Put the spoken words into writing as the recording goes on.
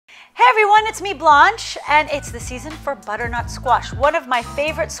Hey everyone, it's me Blanche, and it's the season for butternut squash. One of my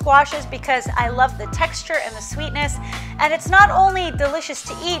favorite squashes because I love the texture and the sweetness, and it's not only delicious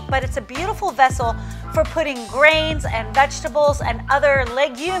to eat, but it's a beautiful vessel for putting grains and vegetables and other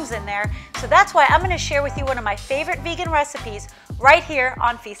legumes in there. So that's why I'm going to share with you one of my favorite vegan recipes right here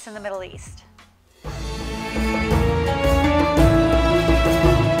on Feast in the Middle East.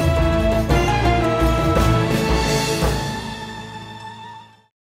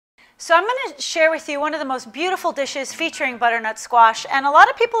 So I'm going to share with you one of the most beautiful dishes featuring butternut squash, and a lot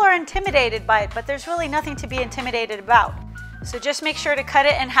of people are intimidated by it, but there's really nothing to be intimidated about. So just make sure to cut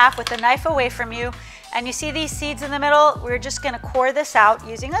it in half with the knife away from you. And you see these seeds in the middle? We're just going to core this out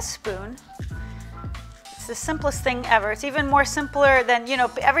using a spoon. It's the simplest thing ever. It's even more simpler than,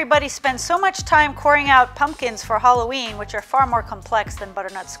 everybody spends so much time coring out pumpkins for Halloween, which are far more complex than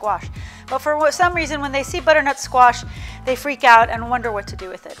butternut squash. But for some reason, when they see butternut squash, they freak out and wonder what to do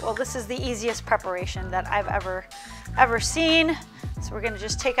with it. Well, this is the easiest preparation that I've ever seen. So we're going to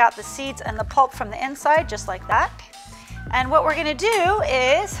just take out the seeds and the pulp from the inside, just like that. And what we're going to do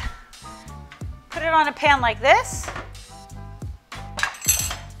is put it on a pan like this.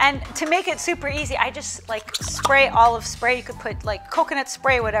 And to make it super easy, I just spray olive spray. You could put coconut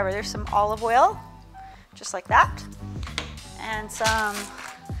spray, whatever. There's some olive oil, just like that. And some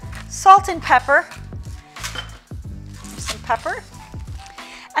salt and pepper. Some pepper.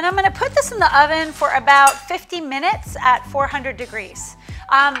 And I'm going to put this in the oven for about 50 minutes at 400 degrees.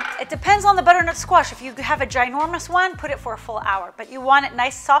 It depends on the butternut squash. If you have a ginormous one, put it for a full hour. But you want it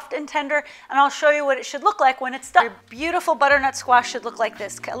nice, soft, and tender, and I'll show you what it should look like when it's done. Your beautiful butternut squash should look like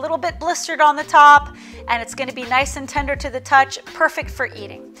this. A little bit blistered on the top, and it's going to be nice and tender to the touch, perfect for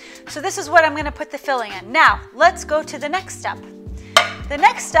eating. So this is what I'm going to put the filling in. Now, let's go to the next step. The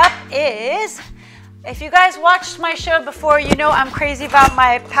next step is, if you guys watched my show before, you know I'm crazy about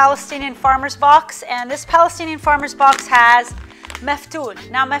my Palestinian farmer's box, and this Palestinian farmer's box has Maftoul.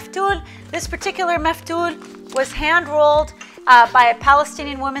 Now Maftoul, this particular Maftoul was hand rolled by a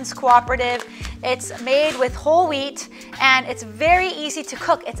Palestinian women's cooperative. It's made with whole wheat and it's very easy to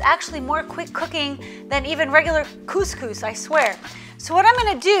cook. It's actually more quick cooking than even regular couscous, I swear. So what I'm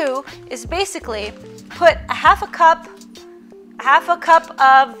going to do is basically put a half a cup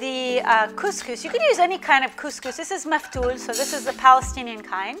of the couscous. You could use any kind of couscous. This is Maftoul, so this is the Palestinian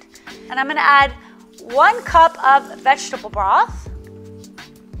kind. And I'm going to add 1 cup of vegetable broth.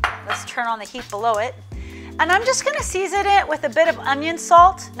 Let's turn on the heat below it. And I'm just going to season it with a bit of onion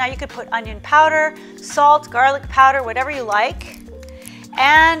salt. Now you could put onion powder, salt, garlic powder, whatever you like.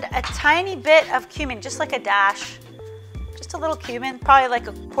 And a tiny bit of cumin, just like a dash. Just a little cumin, probably like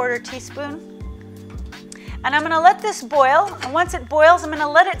a 1/4 teaspoon. And I'm going to let this boil. And once it boils, I'm going to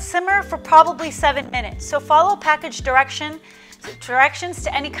let it simmer for probably 7 minutes. So follow package directions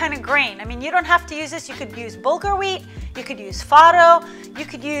to any kind of grain. I mean, you don't have to use this. You could use bulgur wheat, you could use farro, you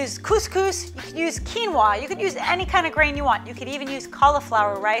could use couscous, you could use quinoa, you could use any kind of grain you want. You could even use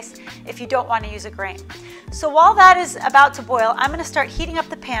cauliflower rice if you don't want to use a grain. So while that is about to boil, I'm going to start heating up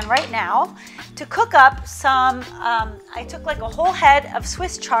the pan right now to cook up some, I took like a whole head of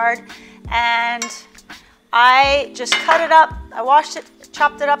Swiss chard and I just cut it up, I washed it,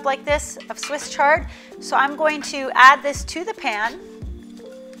 chopped it up like this of Swiss chard. So I'm going to add this to the pan,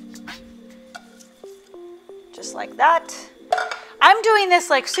 just like that. I'm doing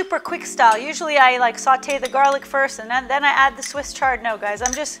this like super quick style. Usually I saute the garlic first and then I add the Swiss chard. No guys,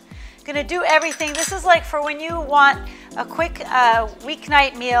 I'm just gonna do everything. This is like for when you want a quick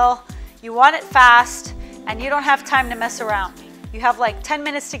weeknight meal, you want it fast and you don't have time to mess around. You have like 10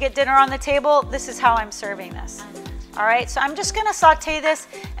 minutes to get dinner on the table. This is how I'm serving this. All right, so I'm just gonna saute this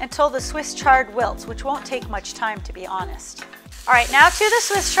until the Swiss chard wilts, which won't take much time to be honest. All right, now to the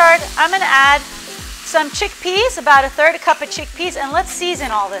Swiss chard, I'm gonna add some chickpeas, about 1/3 cup of chickpeas, and let's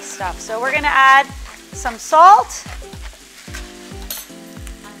season all this stuff. So we're gonna add some salt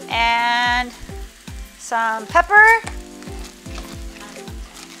and some pepper.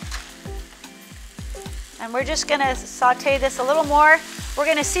 And we're just gonna saute this a little more. We're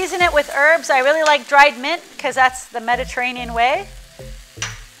gonna season it with herbs. I really like dried mint because that's the Mediterranean way.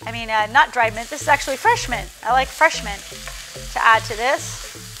 I mean, not dried mint, this is actually fresh mint. I like fresh mint to add to this.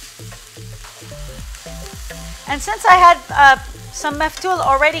 And since I had some Maftoul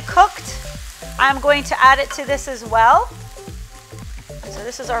already cooked, I'm going to add it to this as well. So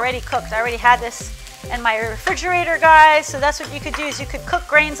this is already cooked. I already had this in my refrigerator, guys. So that's what you could do, is you could cook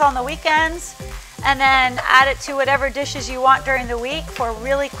grains on the weekends and then add it to whatever dishes you want during the week for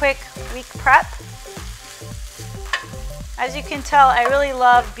really quick week prep. As you can tell, I really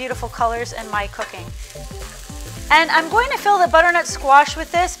love beautiful colors in my cooking. And I'm going to fill the butternut squash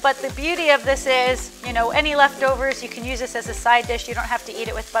with this, but the beauty of this is, you know, any leftovers, you can use this as a side dish. You don't have to eat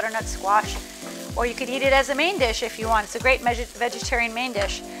it with butternut squash, or you could eat it as a main dish if you want. It's a great vegetarian main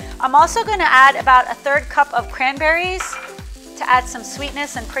dish. I'm also going to add about a 1/3 cup of cranberries to add some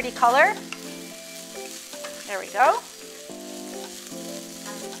sweetness and pretty color. There we go.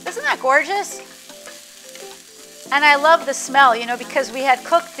 Isn't that gorgeous? And I love the smell, you know, because we had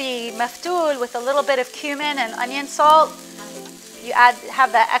cooked the maftoul with a little bit of cumin and onion salt. You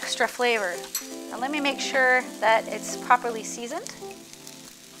have that extra flavor. Now let me make sure that it's properly seasoned.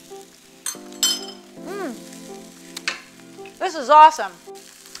 This is awesome.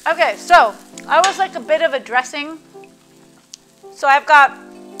 Okay, so I always like a bit of a dressing. So I've got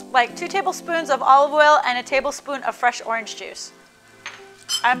like 2 tablespoons of olive oil and a tablespoon of fresh orange juice.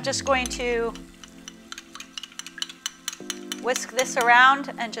 I'm just going to whisk this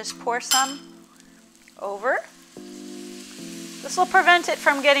around and just pour some over. This will prevent it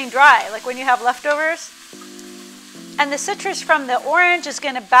from getting dry, like when you have leftovers. And the citrus from the orange is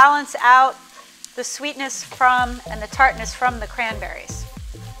going to balance out the sweetness from and the tartness from the cranberries.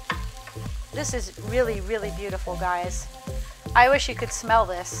 This is really, really beautiful, guys. I wish you could smell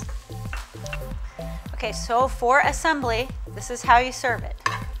this. Okay, so for assembly, this is how you serve it.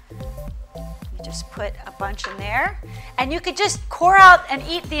 Just put a bunch in there, and you could just pour out and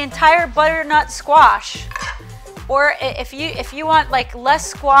eat the entire butternut squash. Or if you want like less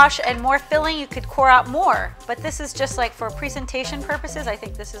squash and more filling, you could pour out more. But this is just like for presentation purposes. I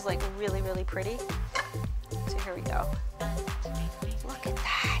think this is like really, really pretty. So here we go. Look at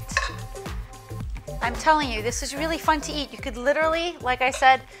that. I'm telling you, this is really fun to eat. You could literally, like I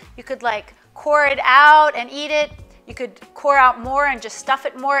said, you could like pour it out and eat it. You could pour out more and just stuff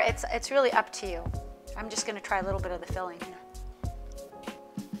it more. It's really up to you. I'm just going to try a little bit of the filling here.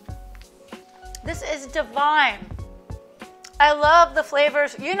 This is divine. I love the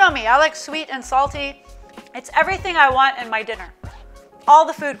flavors. You know me, I like sweet and salty. It's everything I want in my dinner. All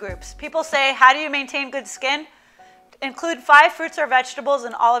the food groups. People say, how do you maintain good skin? Include 5 fruits or vegetables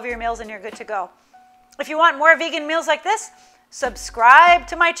in all of your meals and you're good to go. If you want more vegan meals like this, subscribe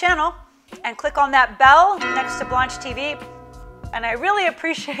to my channel and click on that bell next to Blanche TV. And I really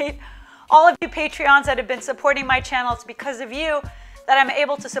appreciate all of you Patreons that have been supporting my channel. It's because of you that I'm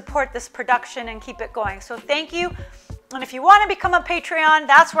able to support this production and keep it going. So thank you. And if you want to become a Patreon,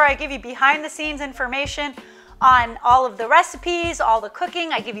 that's where I give you behind the scenes information on all of the recipes, all the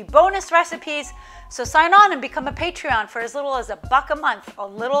cooking. I give you bonus recipes. So sign on and become a Patreon for as little as $1 a month. A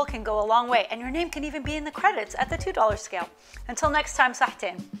little can go a long way. And your name can even be in the credits at the $2 scale. Until next time,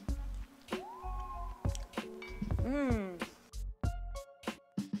 صحتين.